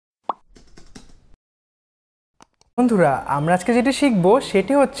বন্ধুরা আমরা আজকে যেটি শিখব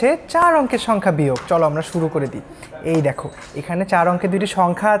সেটি হচ্ছে 4 অঙ্কের সংখ্যা বিয়োগ। চলো আমরা শুরু করে দিই। এই দেখো এখানে 4 অঙ্কের দুটি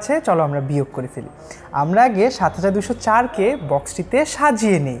সংখ্যা আছে, চলো আমরা বিয়োগ করে ফেলি। আমরা আগে 7204কে বক্সটিতে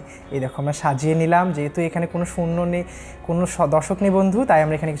সাজিয়ে নিই। এই দেখো আমরা সাজিয়ে নিলাম, যেহেতু এখানে কোনো শূন্য নেই, কোনো দশক নেই বন্ধু, তাই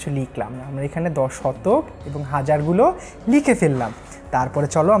আমরা এখানে কিছু লিখলাম না। আমরা এখানে শতক এবং হাজারগুলো লিখে ফেললাম। তারপরে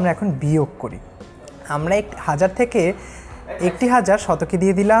চলো আমরা এখন বিয়োগ করি। আমরা 1000 থেকে 1000 শতকে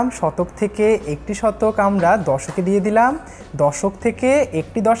দিয়ে দিলাম, শতক থেকে 1টি শতক আমরা দশকে দিয়ে দিলাম, দশক থেকে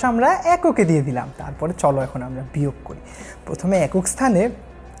 1টি দশ আমরা এককে দিয়ে দিলাম। তারপরে চলো এখন আমরা বিয়োগ করি। প্রথমে একক স্থানে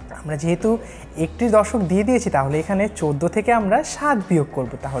আমরা যেহেতু 1টি দশক দিয়ে দিয়েছি, তাহলে এখানে 14 থেকে আমরা 7 বিয়োগ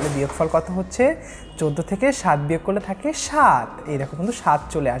করব। তাহলে বিয়োগফল কত হচ্ছে? 14 থেকে 7 বিয়োগ করলে থাকে 7। এই দেখো কিন্তু 7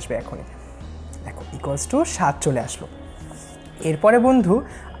 চলে আসবে এখনই, দেখো ইকুয়ালস টু 7 চলে আসলো। এরপরে বন্ধু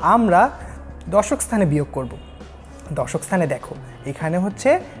আমরা দশক স্থানে বিয়োগ করব। দশক স্থানে দেখো এখানে হচ্ছে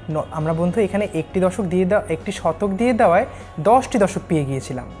আমরা বন্ধু এখানে 1টি দশক দিয়ে 1টি শতক দিয়ে দেওয়ায় 10টি দশক পেয়ে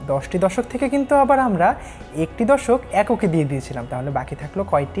গিয়েছিলাম। 10টি দশক থেকে কিন্তু আবার আমরা 1টি দশক এককে দিয়ে দিয়েছিলাম। তাহলে বাকি থাকলো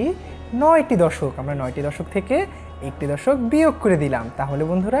কয়টি? 9টি দশক। আমরা 9টি দশক থেকে 1টি দশক বিয়োগ করে দিলাম, তাহলে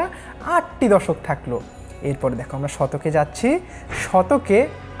বন্ধুরা 8টি দশক থাকলো। এরপরে দেখো আমরা শতকে যাচ্ছি। শতকে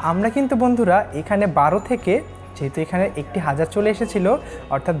আমরা কিন্তু বন্ধুরা এখানে 12 থেকে, যেহেতু এখানে 1টি হাজার চলে এসেছিল,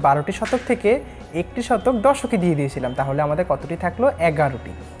 অর্থাৎ 12টি শতক থেকে 1টি শতক দশকে দিয়ে দিয়েছিলাম। তাহলে আমাদের কতটি থাকলো?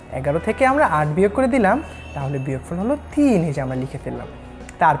 11টি। 11 থেকে আমরা 8 বিয়োগ করে দিলাম, তাহলে বিয়োগফল হলো 3, এই যে আমরা লিখে ফেললাম।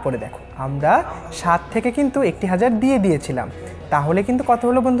 তারপরে দেখো আমরা 7 থেকে কিন্তু 1টি হাজার দিয়ে দিয়েছিলাম, তাহলে কিন্তু কত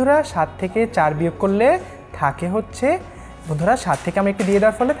হলো বন্ধুরা? 7 থেকে 4 বিয়োগ করলে থাকে হচ্ছে বন্ধুরা, 7 থেকে আমরা একটু দিয়ে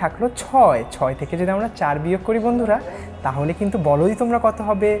দেওয়ার ফলে থাকলো 6। 6 থেকে যদি আমরা 4 বিয়োগ করি বন্ধুরা, তাহলে কিন্তু বলোই তোমরা কত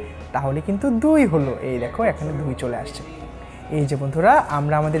হবে? তাহলে কিন্তু 2 হলো। এই দেখো এখানে 2 চলে আসছে। এই যে বন্ধুরা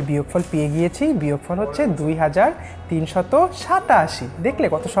আমরা আমাদের বিয়োগফল পেয়ে গিয়েছি। বিয়োগফল হচ্ছে 2387। দেখলে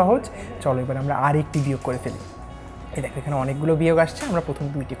কত সহজ? চলো এবার আমরা আরেকটি বিয়োগ করে ফেলি। এই দেখো এখানে অনেকগুলো বিয়োগ আসছে, আমরা প্রথম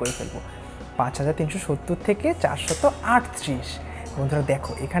 2টি করে ফেলবো। 5370 থেকে 438। বন্ধুরা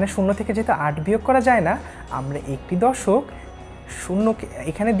দেখো এখানে 0 থেকে যেহেতু 8 বিয়োগ করা যায় না, আমরা 1টি দশক শূন্যকে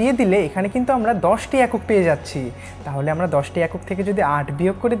এখানে দিয়ে দিলে এখানে কিন্তু আমরা 10টি একক পেয়ে যাচ্ছি। তাহলে আমরা 10টি একক থেকে যদি 8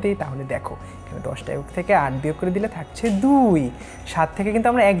 বিয়োগ করে দিই, তাহলে দেখো এখানে 10টি একক থেকে 8 বিয়োগ করে দিলে থাকছে 2। 7 থেকে কিন্তু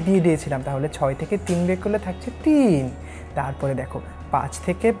আমরা 1 দিয়ে দিয়েছিলাম, তাহলে 6 থেকে 3 বিয়োগ করলে থাকছে 3। তারপরে দেখো 5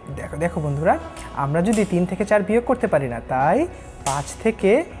 থেকে দেখো বন্ধুরা আমরা যদি 3 থেকে 4 বিয়োগ করতে পারি না, তাই 5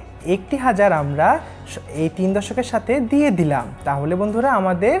 থেকে 1টি হাজার আমরা এই 3 দশকের সাথে দিয়ে দিলাম। তাহলে বন্ধুরা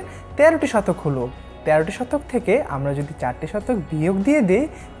আমাদের 13টি শতক হলো। 13টি শতক থেকে আমরা যদি 4টি শতক বিয়োগ দিয়ে দিই,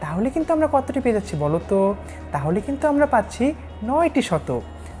 তাহলে কিন্তু আমরা কতটি পেয়ে যাচ্ছি বলো তো? তাহলে কিন্তু আমরা পাচ্ছি 9টি শতক।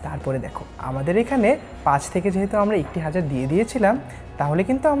 তারপরে দেখো আমাদের এখানে 5 থেকে যেহেতু আমরা 1টি হাজার দিয়ে দিয়েছিলাম, তাহলে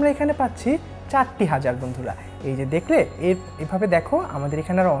কিন্তু আমরা এখানে পাচ্ছি 4টি হাজার। বন্ধুরা এই যে দেখলে, এভাবে দেখো আমাদের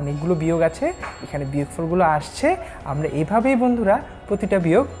এখানে আরও অনেকগুলো বিয়োগ আছে, এখানে বিয়োগফলগুলো আসছে। আমরা এইভাবেই বন্ধুরা প্রতিটা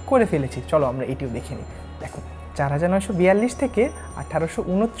বিয়োগ করে ফেলেছি। চলো আমরা এটিও দেখে নিই। দেখো 4942 থেকে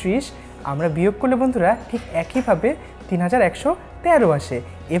 1829 আমরা বিয়োগ করলে বন্ধুরা ঠিক একইভাবে 3113 আসে।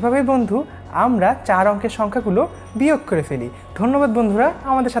 এভাবে বন্ধু আমরা 4 অঙ্কের সংখ্যাগুলো বিয়োগ করে ফেলি। ধন্যবাদ বন্ধুরা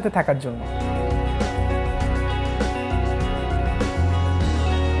আমাদের সাথে থাকার জন্য।